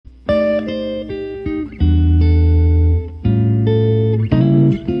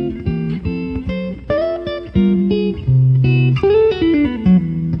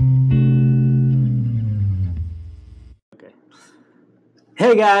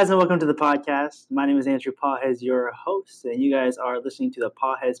guys, and welcome to the podcast. My name is Andrew Pawheads, your host, and you guys are listening to the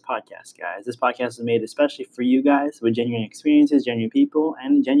Pawheads podcast, guys. This podcast is made especially for you guys with genuine experiences, genuine people,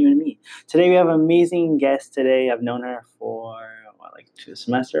 and genuine me. Today we have an amazing guest. Today I've known her for two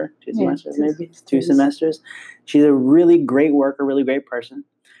semesters, maybe 2 semesters. She's a really great worker, really great person.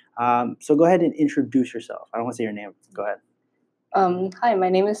 So go ahead and introduce yourself. I don't want to say your name. Go ahead. Hi, my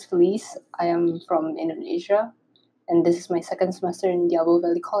name is Felice. I am from Indonesia, and this is my second semester in Diablo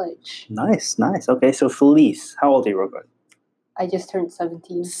Valley College. Nice. Okay, so Felice, how old are you, real quick? I just turned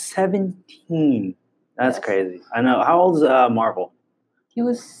 17. 17. That's Yes. crazy. I know. How old's Marvel? He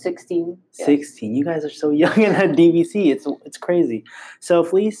was 16. Yeah. 16. You guys are so young in that DVC. It's crazy. So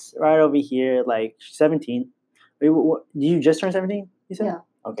Felice, right over here, like 17. Did you just turn 17? You said? Yeah.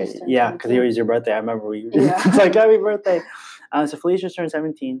 Okay. just turned Yeah, because 17. it was your birthday. I remember we Yeah. it's like happy birthday. So Felice just turned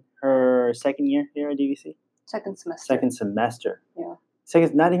 17. Her second year here at DVC. Second semester. Second semester. Yeah.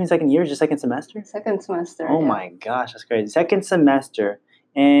 Not even second year, just second semester. Second semester. Oh yeah. my gosh, that's crazy. Second semester,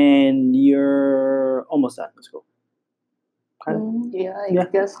 and you're almost done with school. Kind of? Yeah, I Yeah.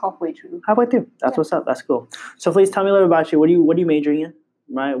 guess halfway through. How about you? That's Yeah. what's up. That's cool. So please tell me a little about you. What are you majoring in?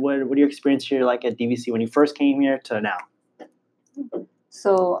 Right? What are your experience here like at DVC when you first came here to now?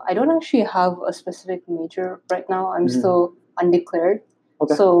 So I don't actually have a specific major right now. I'm Mhm. still undeclared.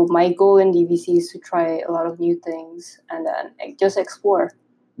 Okay. So my goal in DVC is to try a lot of new things and then just explore.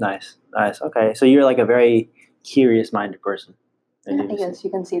 Nice. Okay. So you're like a very curious-minded person. at Yeah, I DVC. guess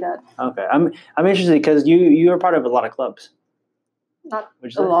you can see that. Okay. I'm interested because you are part of a lot of clubs. Not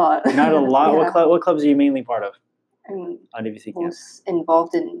Would you a say? lot. Not a lot. Yeah. What clubs are you mainly part of I'm on DVC campus? most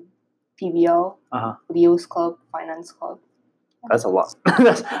involved in PBL, Uh-huh. Leo's Club, Finance Club. That's a lot.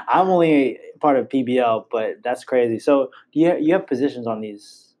 I'm only part of PBL, but that's crazy. So you have positions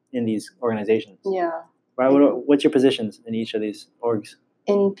in these organizations, Yeah. right? I do. What's your positions in each of these orgs?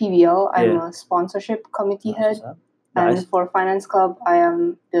 In PBL, I'm Yeah. a sponsorship committee That's head, what's up. and Nice. for Finance Club, I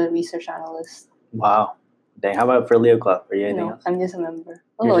am the research analyst. Wow. Dang. How about for Leo Club? Are you anything No, else? I'm just a member,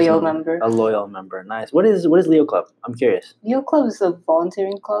 a You're just loyal member. A loyal member. Nice. What is Leo Club? I'm curious. Leo Club is a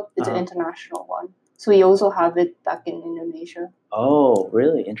volunteering club. It's Uh-huh. an international one. So we also have it back in Indonesia. Oh,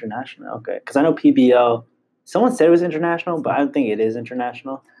 really? International? Okay. Because I know PBL. Someone said it was international, but I don't think it is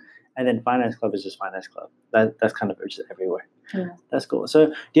international. And then Finance Club is just Finance Club. That's kind of just everywhere. Yeah. That's cool. So,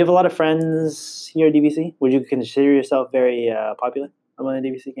 do you have a lot of friends here at DVC? Would you consider yourself very popular among the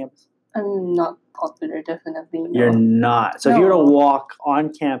DVC campus? I'm not popular, definitely. No. You're not. So, if you were to No. walk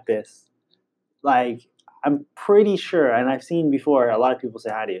on campus, like I'm pretty sure, and I've seen before, a lot of people say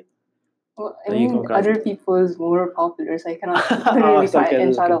hi to you. Well, I So you mean, come across- other people is more popular, so I cannot Oh, really so, okay, find there's a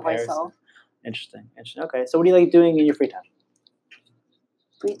inside of comparison. myself. Interesting. Okay. So, what do you like doing in your free time?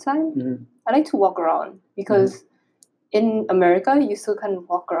 Free time? Mhm. I like to walk around because in America, you still can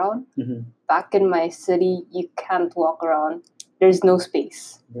walk around. Mhm. Back in my city, you can't walk around. There's no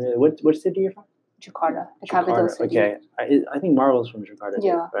space. Really? What city are you from? Jakarta, the capital Jakarta. city. Okay. I think Marvel's from Jakarta. too,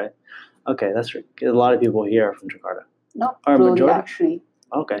 Yeah. right. Okay, that's right. A lot of people here are from Jakarta. Not Or really, majority? actually.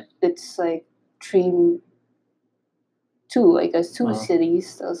 Okay. It's like two Uh-huh.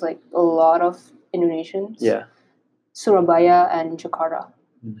 cities. There's like a lot of Indonesians. Yeah. Surabaya and Jakarta.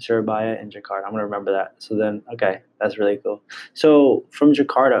 Surabaya and Jakarta. I'm gonna remember that. So then, okay, that's really cool. So from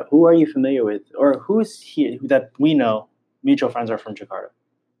Jakarta, who are you familiar with, or who's here that we know mutual friends are from Jakarta?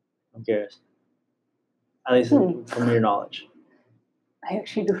 I'm curious. At least from your knowledge. I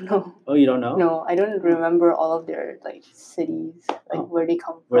actually don't know. Oh, you don't know? No, I don't remember all of their like cities, like Oh. where they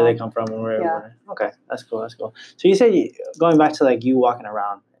come from. Where they come from and where. Yeah. Okay, that's cool. So you said going back to like you walking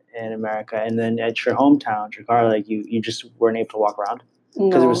around in America, and then at your hometown, Jakarta, like you just weren't able to walk around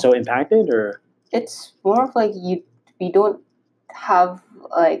because it was so impacted, or It's more of like we don't have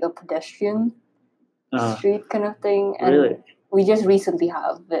like a pedestrian street kind of thing, and really? we just recently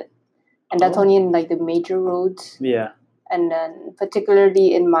have it, and that's Oh. only in like the major roads, Yeah. and then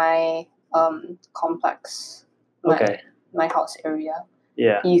particularly in my complex, my house area,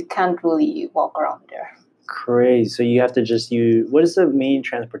 Yeah. you can't really walk around there. Crazy. So you have to just use what is the main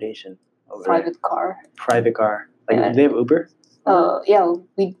transportation over Private car. there? Private car. Like Yeah. do they have Uber? Yeah,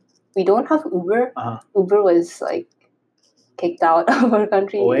 we don't have Uber. Uh-huh. Uber was like kicked out of our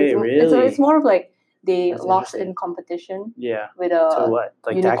country. Wait, So really? it's more of like they That's lost interesting. in competition Yeah. with So a what?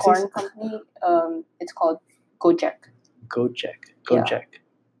 Like unicorn taxis? company. It's called Gojek. Gojek. Yeah.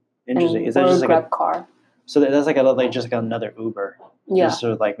 Interesting. And Is that or just like Grab car? so that's like just like another Uber? Yeah. Just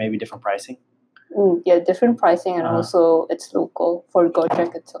sort of like maybe different pricing. Yeah, different pricing, and Uh-huh. also it's local for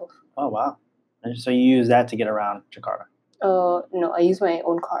Gojek itself. Oh wow! And so you use that to get around Jakarta. No, I use my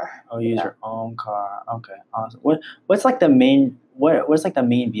own car. Oh, you use Yeah. your own car. Okay, awesome. What's like the main what's like the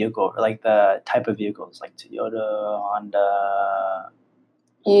main vehicle or like the type of vehicles like Toyota, Honda,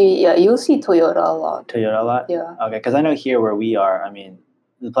 You'll see Toyota a lot. Toyota a lot? Yeah. Okay, because I know here where we are, I mean,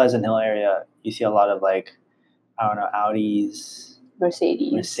 the Pleasant Hill area, you see a lot of like, I don't know, Audis,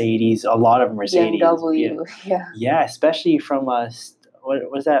 Mercedes, a lot of Mercedes. BMW, yeah. Yeah, especially from what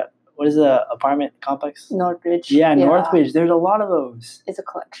is that? What is the apartment complex? Northridge. Yeah, Northridge. There's a lot of those. It's a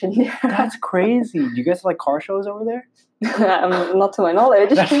collection there. That's crazy. Do you guys have like car shows over there? Not to my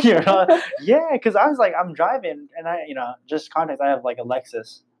knowledge. Yeah, because I was like, I'm driving, and I, just context, I have like a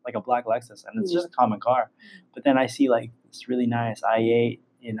Lexus, like a black Lexus, and it's just a common car. But then I see like this really nice i8,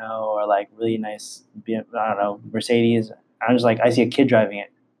 or like really nice, I don't know, Mercedes. I'm just like, I see a kid driving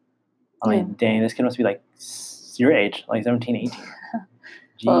it. I'm like, dang, this kid must be like your age, like 17, 18.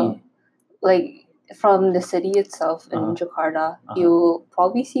 Gee. Well, like from the city itself in Jakarta, you'll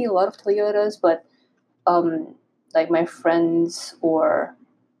probably see a lot of Toyotas, but like my friends or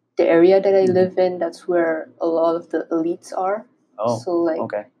the area that I live in, that's where a lot of the elites are. Oh, so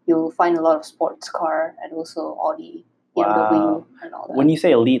like you'll find a lot of sports car and also Audi, BMW, and all that. When you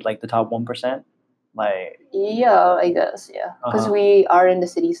say elite, like the top 1%, like yeah, I guess because we are in the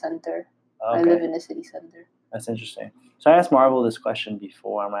city center. Okay. I live in the city center. That's interesting. So I asked Marvel this question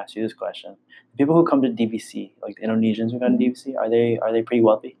before. I'm gonna ask you this question: the people who come to DVC, like the Indonesians who come to DVC, are they pretty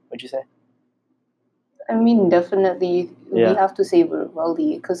wealthy? Would you say? I mean, definitely, we have to say we're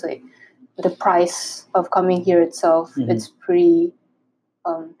wealthy because like the price of coming here itself, it's pretty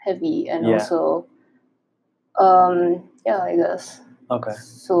heavy, and also, I guess. Okay.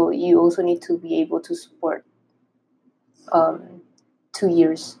 So you also need to be able to support 2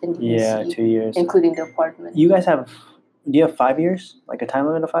 years in DVC. Yeah, 2 years, including the apartment. Do you have 5 years? Like a time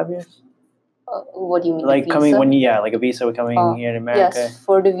limit of 5 years? What do you mean? Like coming like a visa with coming here in America? Yes,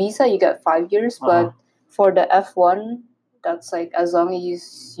 for the visa you get 5 years, but for the F1, that's like as long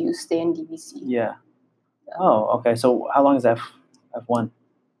as you stay in DVC. Yeah. Oh, okay. So how long is F1?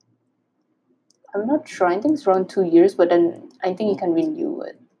 I'm not sure. I think it's around 2 years, but then I think you can renew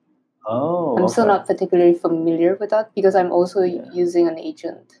it. Oh, I'm still not particularly familiar with that because I'm also using an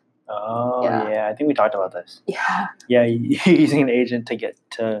agent. Oh, yeah. I think we talked about this. Yeah. Yeah, you're using an agent to get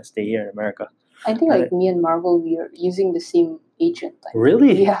to stay here in America. I think like me and Marvel, we are using the same agent.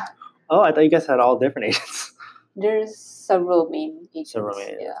 Really? Yeah. Oh, I thought you guys had all different agents. There's several main agents.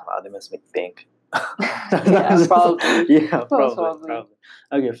 Yeah. Wow, they must make bank. Yeah, probably. Yeah, probably.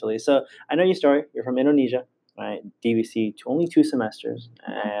 Okay, Philly. So I know your story. You're from Indonesia, right? DVC, only 2 semesters.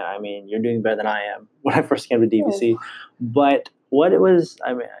 I mean, you're doing better than I am when I first came to DVC. But what it was,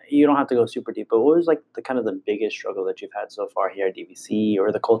 I mean, you don't have to go super deep, but what was like the biggest struggle that you've had so far here at DVC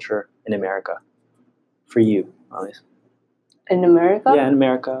or the culture in America for you, at least? In America? Yeah, in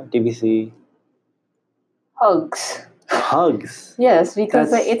America, DVC. Hugs. Hugs? Yes,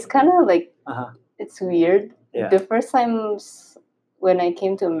 because like, it's kind of like, it's weird. Yeah. The first times when I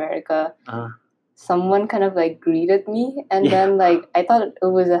came to America, someone kind of like greeted me, and then like I thought it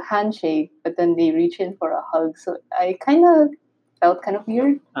was a handshake, but then they reach in for a hug. So I kind of felt kind of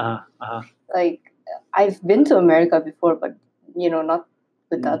weird. Like I've been to America before, but not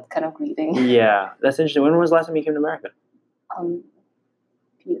with that kind of greeting. Yeah, that's interesting. When was the last time you came to America?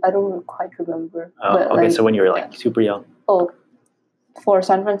 I don't quite remember. Oh, but, okay. So when you were like super young. Oh, for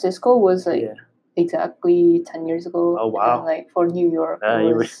San Francisco was like exactly 10 years ago. Oh wow! And then, like for New York,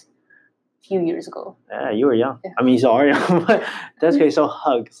 it was a few years ago. Yeah, you were young. Yeah. I mean, you are young. That's great. So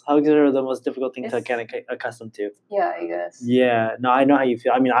hugs are the most difficult thing to kind of accustom to. Yeah, I guess. Yeah, no, I know how you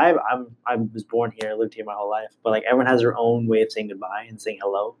feel. I mean, I was born here, lived here my whole life, but like everyone has their own way of saying goodbye and saying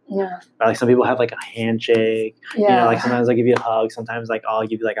hello. Yeah. Like some people have like a handshake. Yeah. Like sometimes I'll give you a hug. Sometimes like I'll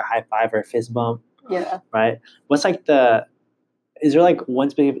give you like a high five or a fist bump. Yeah. Right. What's like is there like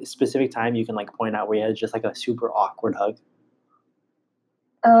one specific time you can like point out where you had just like a super awkward hug?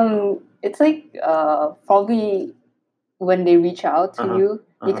 It's like probably when they reach out to you,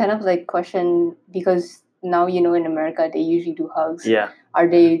 you kind of like question, because now in America they usually do hugs. Yeah. Are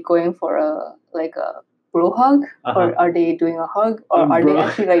they going for a bro hug, or are they doing a hug, or are they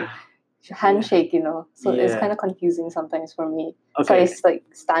actually like handshake? So it's kind of confusing sometimes for me. Okay. So I just like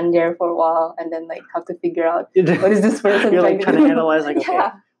stand there for a while and then like have to figure out what is this person You're like trying to analyze like, okay,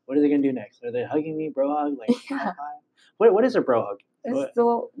 yeah. What are they gonna do next? Are they hugging me, bro hug? Like what is a bro hug? It's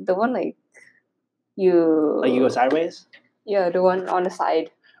the one like you go sideways? Yeah, the one on the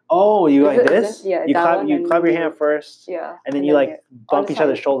side. Oh, you like this? Yeah, you clap your hand first. Yeah. And then you like bump each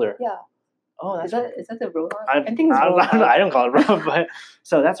other's shoulder. Yeah. Oh, is that a bro hug? I think it's bro hug. I don't call it bro hug, but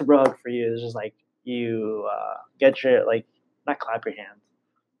so that's a bro hug for you. It's just like you get your not clap your hands.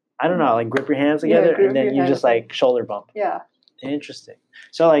 I don't know, like grip your hands together and then you just like shoulder bump. Yeah. Interesting.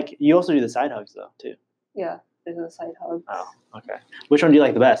 So like you also do the side hugs though too. Yeah, there's a side hug. Oh, okay. Which one do you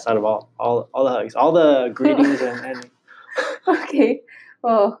like the best out of all the hugs, all the greetings and? Okay.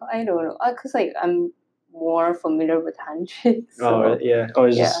 Well, I don't know. Cause like I'm more familiar with handshakes. So, yeah. Oh,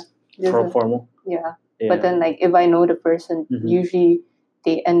 it's yeah, just formal. yeah. Yeah. But then like if I know the person, Mhm. usually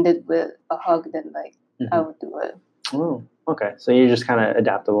they end it with a hug. Then like I Mhm. would do it. Oh, okay. So you're just kind of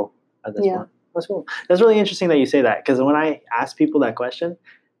adaptable at this Yeah. point. That's cool. That's really interesting that you say that because when I ask people that question,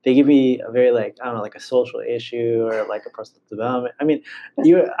 they give me a very like I don't know like a social issue or like a personal development. I mean,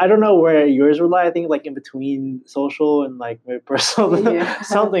 I don't know where yours would lie. I think like in between social and like maybe personal Yeah.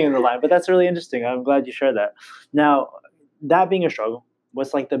 something in the line. But that's really interesting. I'm glad you shared that. Now, that being a struggle,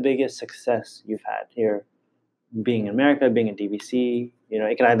 what's like the biggest success you've had here, being in America, being in DVC? You know,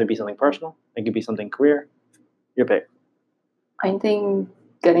 it can either be something personal, it could be something career. Your pick. I think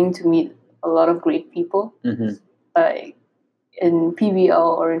getting to meet a lot of great people, Mm-hmm. like in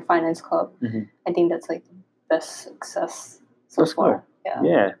PBL or in Finance Club, Mhm. I think that's like the best success so That's far. cool. Yeah.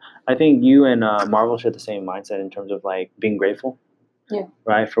 Yeah, I think you and Marvel share the same mindset in terms of like being grateful. Yeah.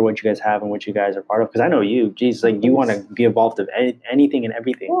 Right, for what you guys have and what you guys are part of. Because I know you, geez, like you want to be involved in anything and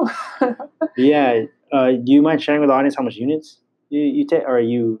everything. Yeah. Do you mind sharing with the audience how much units you take or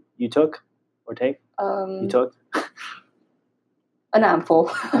you took or take? You took An handful.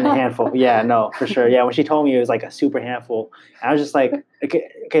 a handful. Yeah, no, for sure. Yeah, when she told me it was like a super handful, and I was just like,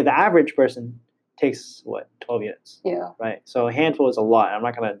 okay, the average person takes what 12 units. Yeah. Right. So a handful is a lot. I'm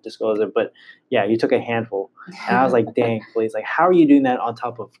not gonna disclose it, but yeah, you took a handful, and I was like, dang, please, like, how are you doing that on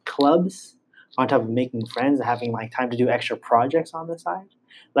top of clubs, on top of making friends, and having like time to do extra projects on the side?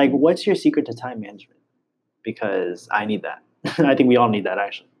 Like, what's your secret to time management? Because I need that. I think we all need that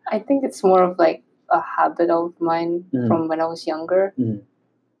actually. I think it's more of like a habit of mine from when I was younger.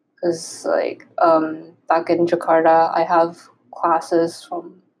 Because like back in Jakarta, I have classes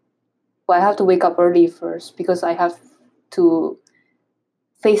from. Well, I have to wake up early first because I have to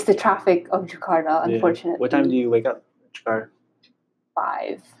face the traffic of Jakarta. Unfortunately. What time do you wake up, Jakarta?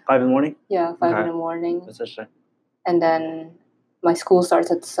 5. 5 in the morning. Yeah, 5 in the morning. That's interesting. And then my school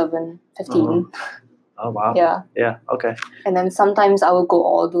starts at 7:15. Oh wow. Yeah. Yeah. Okay. And then sometimes I will go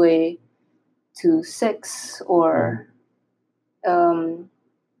all the way to 6 or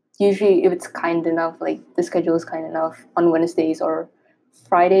usually if it's kind enough, like the schedule is kind enough on Wednesdays or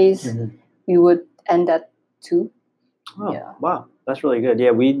Fridays, we would end at 2. Oh, yeah. Wow. That's really good.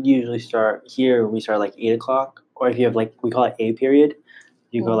 Yeah, we usually start here. We start like 8 o'clock, or if you have like we call it A period,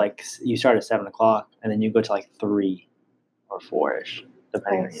 you go like you start at 7 o'clock, and then you go to like 3 or 4ish,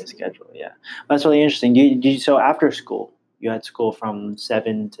 depending on your schedule. Yeah, that's really interesting. So after school, you had school from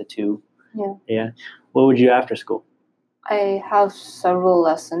 7 to 2. Yeah. Yeah. What would you do after school? I have several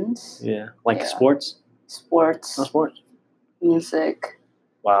lessons. Yeah, like sports. Sports. No sports. Music.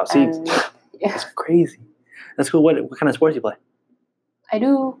 Wow. See, that's crazy. That's cool. What kind of sports do you play? I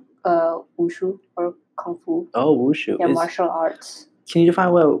do wushu or kung fu. Oh, wushu. Yeah, martial arts. Can you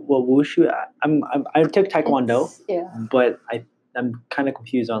define what wushu? I took taekwondo. But I'm kind of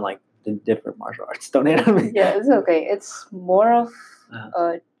confused on like the different martial arts. Don't hate me. Yeah, it's okay. It's more of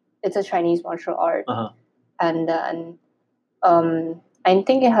it's a Chinese martial art, and then I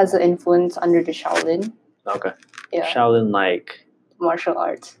think it has an influence under the Shaolin. Okay. Yeah. Shaolin like martial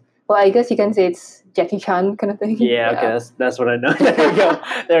arts. Well, I guess you can say it's Jackie Chan kind of thing. Yeah, okay, that's what I know.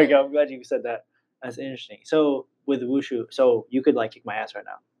 There we go. I'm glad you said that. That's interesting. So with wushu, so you could like kick my ass right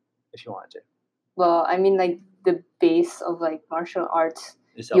now if you wanted to. Well, I mean, like the base of like martial arts,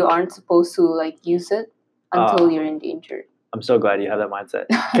 you aren't supposed to like use it until you're endangered. I'm so glad you have that mindset.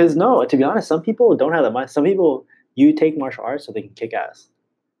 Because no, to be honest, some people don't have that mindset. Some people you take martial arts so they can kick ass.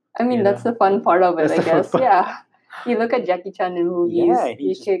 I mean, that's the fun part of it, I guess. Yeah. You look at Jackie Chan in movies,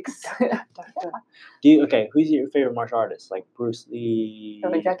 he kicks. Who's your favorite martial artist? Like Bruce Lee?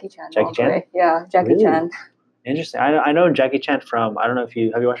 Jackie Chan. Jackie Chan? Yeah, Jackie Chan. Interesting. I know Jackie Chan from, I don't know if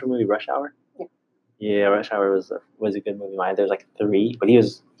you watched the movie Rush Hour? Yeah. Yeah, Rush Hour was a good movie. There's like 3, but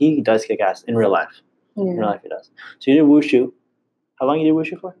he does kick ass in real life. Yeah. In real life he does. So you did wushu. How long you did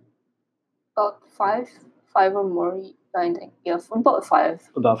wushu for? About 5 or more. I think. Yeah, for about 5.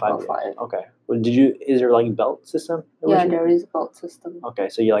 About 5 years. 5. Okay. Well, is there like belt system? Yeah, there is a belt system. Okay,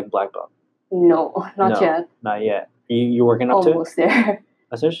 so you like black belt? No, not yet. Not yet. You're working up Almost to it? there.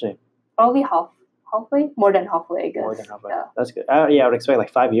 That's interesting. Probably halfway? More than halfway, I guess. More than halfway. Yeah. That's good. I would expect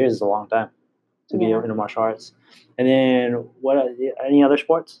like 5 years is a long time to be into martial arts. And then any other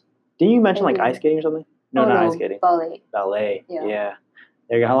sports? Didn't you mention like ice skating or something? No, not ice skating. Ballet. Ballet. Yeah.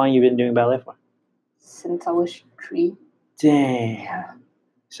 There you go. How long you been doing ballet for? Since I was 3. Dang. Yeah.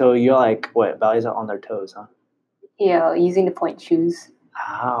 So you're like, what, ballet's on their toes, huh? Yeah, using the point shoes.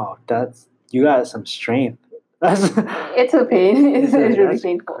 Wow, you got some strength. That's It's a pain. It's really that's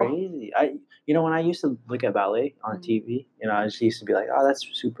painful. crazy. When I used to look at ballet on Mhm. TV, I just used to be like, oh, that's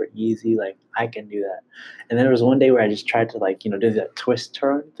super easy. Like I can do that. And then there was one day where I just tried to do that twist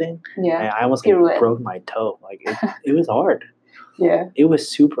turn thing. Yeah. I almost Pirouette. broke my toe. Like it was hard. Yeah. It was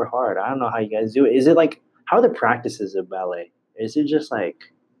super hard. I don't know how you guys do it. Is it like how are the practices of ballet? Is it just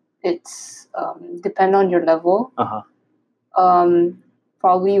like It's depend on your level. uh-huh.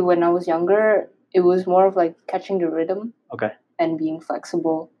 Probably when I was younger, it was more of like catching the rhythm. Okay. And being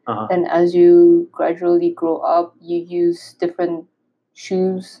flexible. Uh-huh. And as you gradually grow up, you use different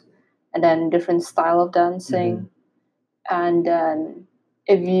shoes and then different style of dancing. And then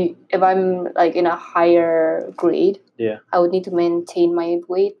if I'm like in a higher grade, Yeah. I would need to maintain my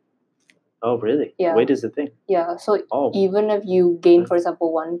weight. Oh, really? Yeah. Weight is the thing. Yeah. So even if you gain, for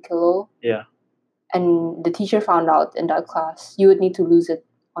example, 1 kilo, yeah, and the teacher found out in that class, you would need to lose it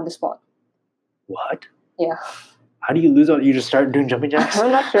on the spot. What? Yeah. How do you lose it? You just start doing jumping jacks?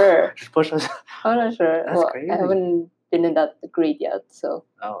 I'm not sure. Just push us. I'm not sure. That's crazy. I haven't been in that grade yet, so.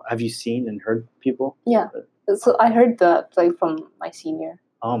 Oh, have you seen and heard people? Yeah. So I heard that like from my senior.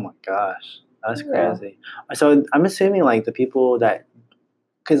 Oh my gosh, that's crazy. Yeah. So I'm assuming like the people that,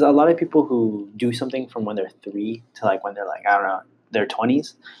 because a lot of people who do something from when they're 3 to like when they're like I don't know their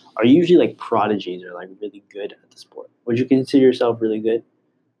 20s are usually like prodigies or like really good at the sport. Would you consider yourself really good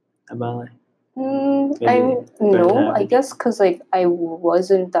at ballet? I guess because like I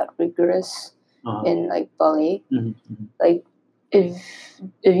wasn't that rigorous in like ballet. Mm-hmm. Like if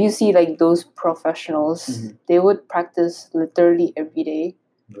you see like those professionals, they would practice literally every day.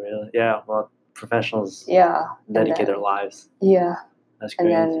 Really? Yeah. Well, professionals. Yeah. Dedicate their lives. Yeah. That's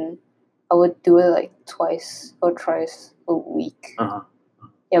crazy. And then I would do it like twice or thrice a week. Uh-huh.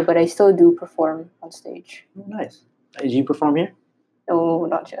 Yeah, but I still do perform on stage. Oh, nice. Did you perform here? No,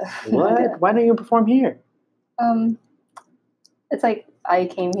 not yet. What? Why don't you perform here? It's like I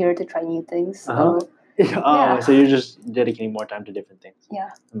came here to try new things. Uh-huh. So you're just dedicating more time to different things. Yeah.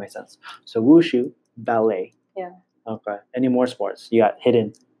 That makes sense. So wushu, ballet. Yeah. Okay. Any more sports you got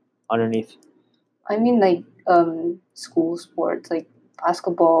hidden underneath? I mean, like school sports, like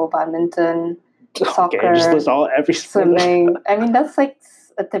basketball, badminton, soccer. Just list every swimming. I mean, that's like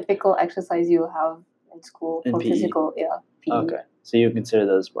a typical exercise you have in school for PE. Physical. Yeah. PE. Okay. So you consider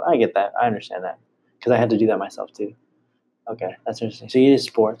those? I get that. I understand that because I had to do that myself too. Okay, that's interesting. So you did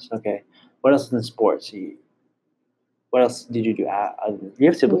sports. Okay. What else in sports? What else did you do? You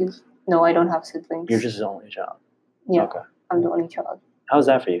have siblings? No, I don't have siblings. You're just the only child. Yeah. Okay. I'm the only child. How's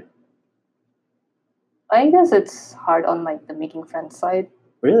that for you? I guess it's hard on like the making friends side.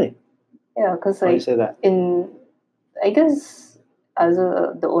 Really? Yeah, because like why do you say that? I guess as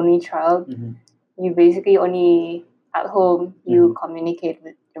the only child, you basically only at home you communicate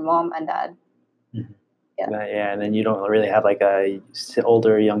with your mom and dad. Mm-hmm. Yeah, and then you don't really have like a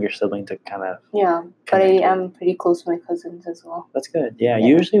older, younger sibling to kind of. Yeah, but I am pretty close to my cousins as well. That's good. Yeah,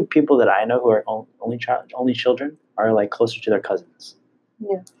 usually people that I know who are only children are like closer to their cousins.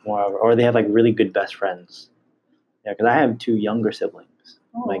 Yeah. Or they have like really good best friends. Yeah, because I have 2 younger siblings.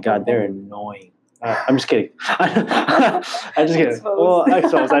 Oh my God, they're annoying. I'm just kidding. I'm just kidding. Exposed. Well,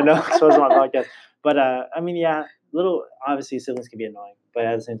 exposed. I know exposed on my podcast, but I mean, yeah, obviously siblings can be annoying, but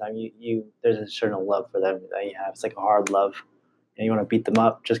at the same time, you there's a certain love for them that you have. It's like a hard love, and you want to beat them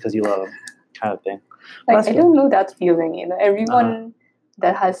up just because you love them, kind of thing. Like I don't know that feeling. You know, everyone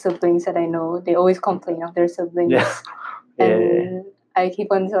that has siblings that I know, they always complain of their siblings, and I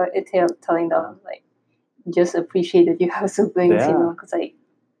keep on telling them like, just appreciate that you have siblings. You know, because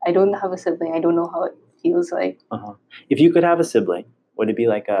I don't have a sibling. I don't know how it feels like. If you could have a sibling, would it be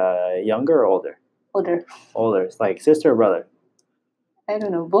like a younger or older? Older. Older. It's like sister or brother? I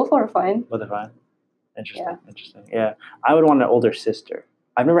don't know. Both are fine. Both are fine. Interesting. Yeah. I would want an older sister.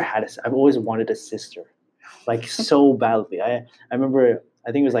 I've never had I've always wanted a sister. Like so badly. I remember,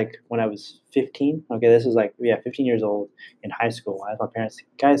 I think it was like when I was 15. Okay, this was like, 15 years old in high school. I asked my parents,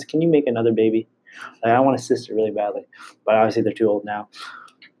 guys, can you make another baby? Like, I want a sister really badly. But obviously they're too old now.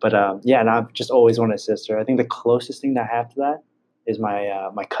 But and I've just always wanted a sister. I think the closest thing that I have to that is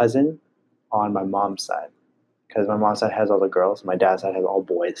my cousin on my mom's side. Because my mom's side has all the girls. My dad's side has all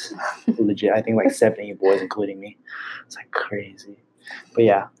boys. Legit. I think like 70 boys, including me. It's like crazy. But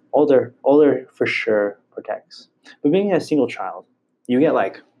yeah, older for sure protects. But being a single child, you get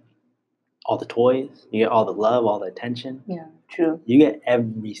like all the toys. You get all the love, all the attention. Yeah, true. You get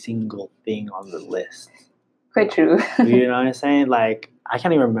every single thing on the list. Quite true. You know what I'm saying? Like, I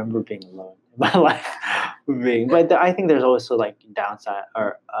can't even remember being alone in my life. But I think there's also like downside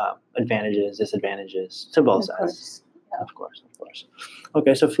or advantages, disadvantages to both Of sides. course. Yeah. Of course, of course.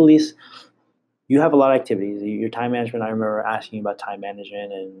 Okay, so Felice, you have a lot of activities. Your time management. I remember asking you about time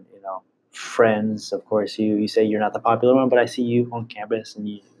management, and friends. Of course, you say you're not the popular one, but I see you on campus, and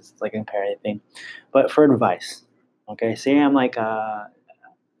it's like compare anything. But for advice, okay, say I'm like not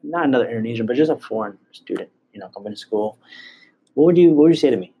another Indonesian, but just a foreign student, coming to school. What would you say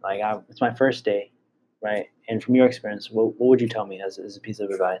to me? Like, it's my first day, right? And from your experience, what would you tell me as a piece of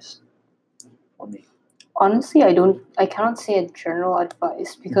advice for me? Honestly, I cannot say a general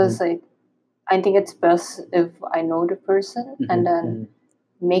advice because I think it's best if I know the person and then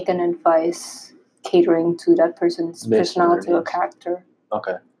make an advice catering to that person's Based on their personality or needs. character.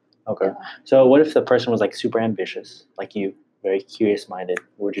 Okay. Okay. Yeah. So what if the person was like super ambitious, like you, very curious minded?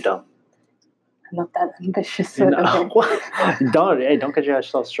 What would you tell them? I'm not that ambitious. But okay. Don't cut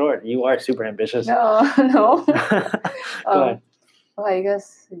yourself short. You are super ambitious. No. Go ahead. Well, I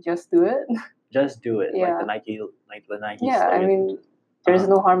guess just do it. Just do it. Like Yeah. the Nike Yeah, I slogan. mean, there's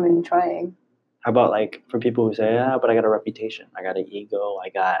no harm in trying. How about like for people who say, but I got a reputation, I got an ego, I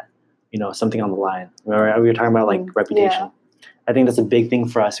got something on the line. Remember we were talking about like reputation. Yeah. I think that's a big thing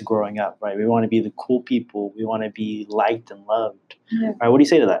for us growing up, right? We want to be the cool people. We want to be liked and loved. Yeah. Right? What do you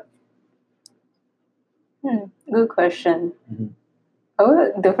say to that? Good question. Mm-hmm.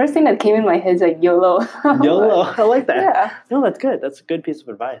 Oh, the first thing that came in my head is like YOLO. YOLO, I like that. Yeah. No, that's good. That's a good piece of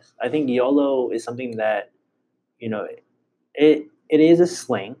advice. I think YOLO is something that, it is a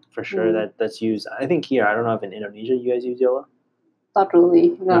slang for sure that's used. I think here, I don't know if in Indonesia you guys use YOLO. Not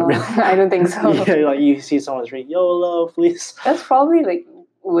really. No, Not really. I don't think so. Yeah, like you see someone street YOLO, please. That's probably like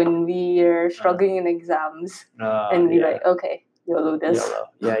when we are struggling in exams and we like, okay, YOLO this. YOLO.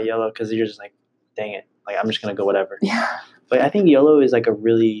 Yeah, YOLO, because you're just like, dang it. Like, I'm just going to go whatever. Yeah. But I think YOLO is like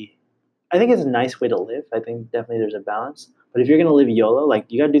I think it's a nice way to live. I think definitely there's a balance. But if you're going to live YOLO, like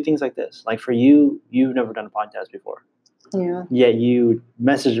you got to do things like this. Like for you, you've never done a podcast before. Yeah. Yet you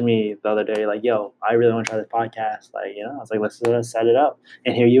messaged me the other day, like, yo, I really want to try this podcast. Like, I was like, let's set it up.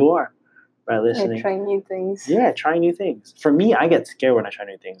 And here you are, right, listening. Yeah, trying new things. Yeah, trying new things. For me, I get scared when I try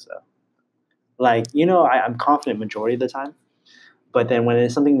new things, though. Like, I'm confident majority of the time. But then when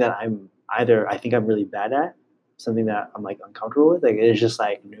it's something that I think I'm really bad at, something that I'm like uncomfortable with, like it's just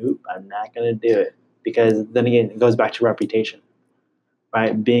like, nope, I'm not going to do it. Because then again, it goes back to reputation,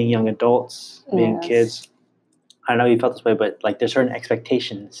 right? Being young adults, being kids. I know you felt this way, but like there's certain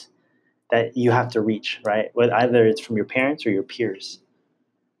expectations that you have to reach, right? Whether either it's from your parents or your peers,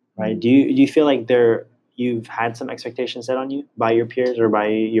 right? Do you feel like you've had some expectations set on you by your peers or by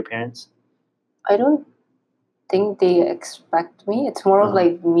your parents? I don't think they expect me. It's more of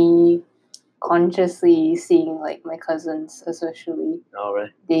like me consciously seeing like my cousins, especially. Oh, really?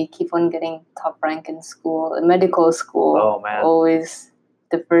 They keep on getting top rank in school, in medical school. Oh, man. Always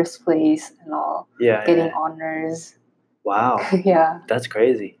the first place and all. Yeah. Getting honors. Wow. Yeah. That's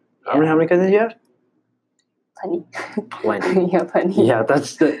crazy. How many cousins do you have? Plenty. Yeah, plenty. Yeah, that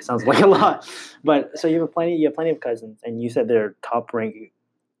sounds like a lot. But so you have plenty of cousins, and you said they're top ranking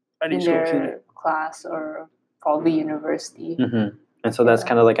in their class or probably university. Mm-hmm. And so that's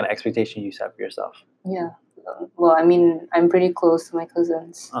kind of like an expectation you set for yourself. Yeah. Well, I mean, I'm pretty close to my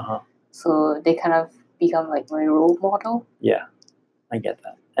cousins. So they kind of become like my role model. Yeah, I get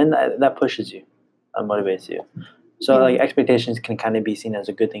that. And that pushes you, that motivates you. So like expectations can kind of be seen as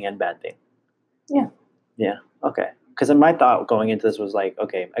a good thing and bad thing. Yeah. Yeah, okay. Because my thought going into this was like,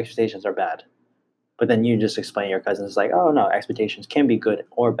 okay, expectations are bad. But then you just explain to your cousins like, oh no, expectations can be good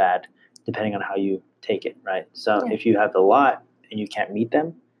or bad depending on how you take it, right? So if you have a lot and you can't meet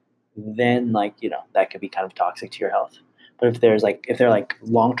them, then like, that could be kind of toxic to your health. But if they're like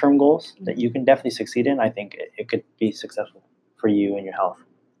long-term goals that you can definitely succeed in, I think it could be successful for you and your health.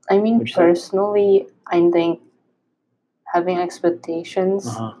 I mean, personally, I think having expectations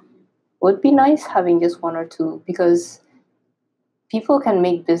would be nice, having just one or two, because people can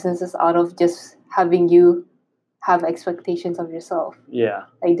make businesses out of just having you have expectations of yourself. Yeah.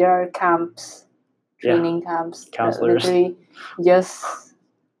 Like there are camps, training camps, counselors, that literally just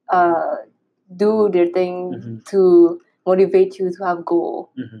do their thing to motivate you to have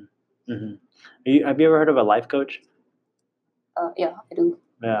goal. Have you ever heard of a life coach? Yeah, I do.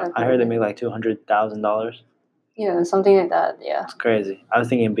 Yeah, I heard they make like $200,000. Yeah, something like that. Yeah, it's crazy. I was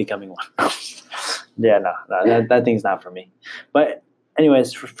thinking of becoming one. Yeah, no, that thing's not for me. But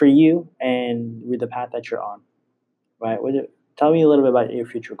anyways, for you and with the path that you're on, right? Tell me a little bit about your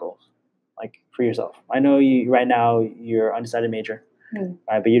future goals, like for yourself. I know you right now you're undecided major,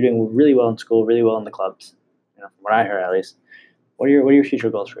 right? But you're doing really well in school, really well in the clubs. From what I heard at least. What are your future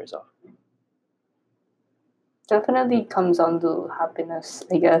goals for yourself? definitely comes on to happiness,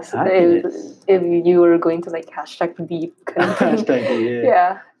 I guess. Happiness. If you were going to like hashtag deep kind of thing. Hashtag deep,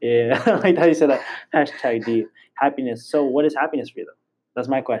 Yeah. Yeah. I like how you said that. Hashtag deep. Happiness. So what is happiness for you though? That's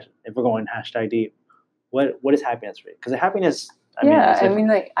my question. If we're going hashtag deep, what is happiness for you? Because happiness, I mean,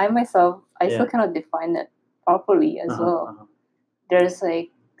 like I myself, I Yeah. still cannot define it properly as well. Uh-huh. There's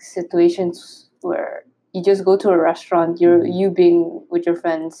like situations where you just go to a restaurant, you being with your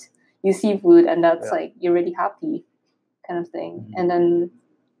friends, you see food, and that's like you're really happy, kind of thing. And then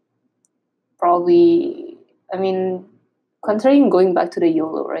probably, I mean, considering going back to the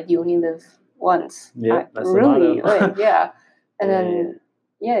YOLO, right? You only live once. Yeah, that's really, like, yeah. And then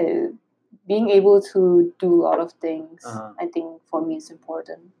being able to do a lot of things, I think for me is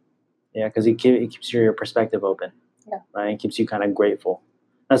important. Yeah, because it keeps your perspective open. Yeah. Right? It keeps you kind of grateful.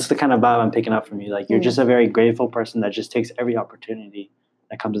 That's the kind of vibe I'm picking up from you. Like you're just a very grateful person that just takes every opportunity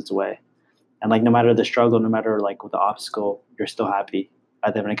that comes its way. And like no matter the struggle, no matter like with the obstacle, you're still happy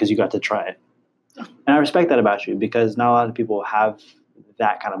at the end because you got to try it. And I respect that about you because not a lot of people have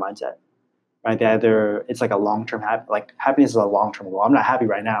that kind of mindset. Right? They either it's like a long-term like happiness is a long-term goal. I'm not happy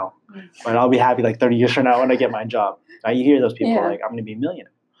right now, but I'll be happy like 30 years from now when I get my job. Right? You hear those people like I'm going to be a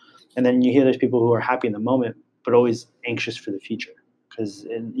millionaire. And then you hear there's people who are happy in the moment, but always anxious for the future. Because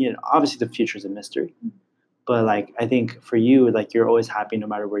obviously the future is a mystery. But like I think for you, like you're always happy no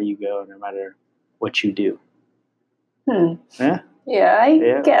matter where you go, no matter what you do. Yeah. Yeah,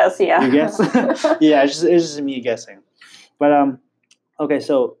 I guess. Yeah. You guess? Yeah, it's just me guessing. But okay.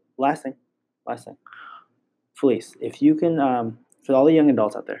 So last thing, Felice, if you can, for all the young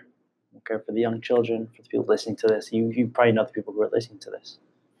adults out there, okay, for the young children, for the people listening to this, you probably know the people who are listening to this.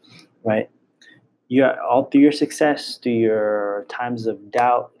 Right? All through your success, through your times of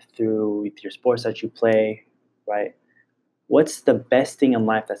doubt, through your sports that you play, right? What's the best thing in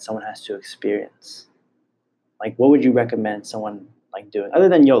life that someone has to experience? Like, what would you recommend someone like doing other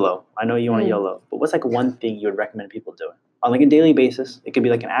than YOLO? I know you want YOLO, but what's like one thing you would recommend people doing on like a daily basis? It could be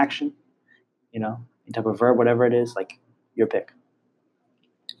like an action, a type of verb, whatever it is. Like your pick.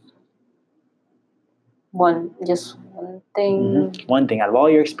 Just one thing. One thing out of all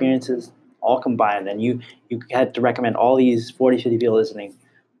your experiences, all combined, and you had to recommend all these 40, 50 people listening.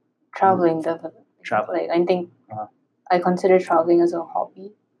 Traveling, definitely. Traveling. Like, I think I consider traveling as a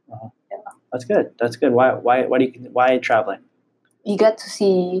hobby. Yeah. That's good. Why traveling? You get to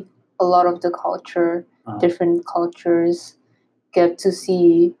see a lot of the culture, different cultures. Get to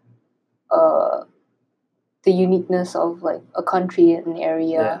see the uniqueness of like a country and an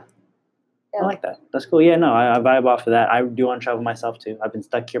area. I like that. That's cool. Yeah, no, I vibe off of that. I do want to travel myself too. I've been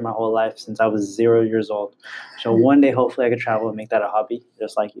stuck here my whole life since I was 0 years old. So one day, hopefully, I could travel and make that a hobby,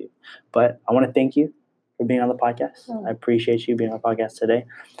 just like you. But I want to thank you for being on the podcast. I appreciate you being on the podcast today.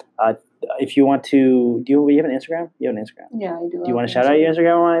 If you want to, do you have an Instagram? You have an Instagram? Yeah, I do. Do you want to shout out your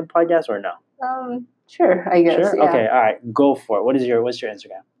Instagram on my podcast or no? Sure, I guess. Sure. Yeah. Okay. All right. Go for it. What's your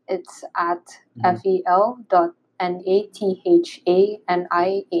Instagram? It's at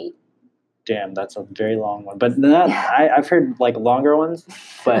fel.nathania. Damn, that's a very long one. But I've heard like longer ones,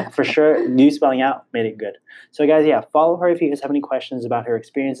 but for sure, you spelling out made it good. So guys, follow her if you guys have any questions about her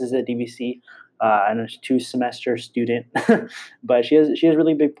experiences at DVC. I know she's a 2-semester student, but she has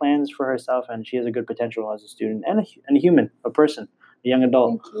really big plans for herself, and she has a good potential as a student and a human, a person, a young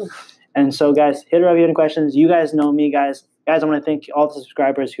adult. Thank you. And so, guys, hit her up if you have any questions. You guys know me, guys. Guys, I want to thank all the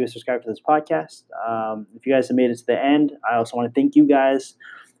subscribers who have subscribed to this podcast. If you guys have made it to the end, I also want to thank you guys.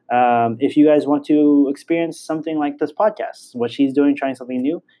 If you guys want to experience something like this podcast, what she's doing, trying something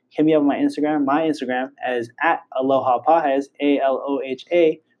new, hit me up on my Instagram. My Instagram is at Aloha Pajes,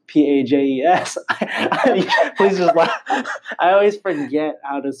 ALOHAPAJES. Please just laugh. I always forget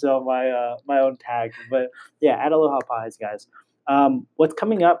how to spell my own tag, but at Aloha Pajes, guys. What's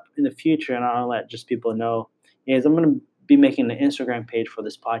coming up in the future, and I'll let just people know, is I'm going to be making an Instagram page for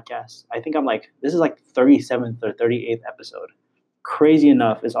this podcast. I think this is like 37th or 38th episode. Crazy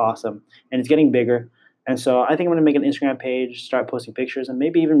enough is awesome, and it's getting bigger. And so I think I'm going to make an Instagram page, start posting pictures, and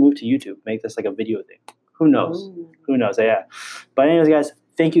maybe even move to YouTube, make this like a video thing. Who knows? Ooh. Who knows? Yeah. But anyways, guys,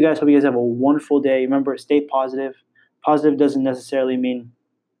 thank you guys. Hope you guys have a wonderful day. Remember, stay positive. Positive doesn't necessarily mean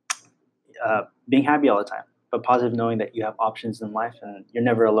being happy all the time, but positive knowing that you have options in life and you're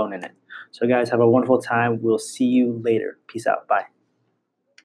never alone in it. So guys, have a wonderful time. We'll see you later. Peace out. Bye.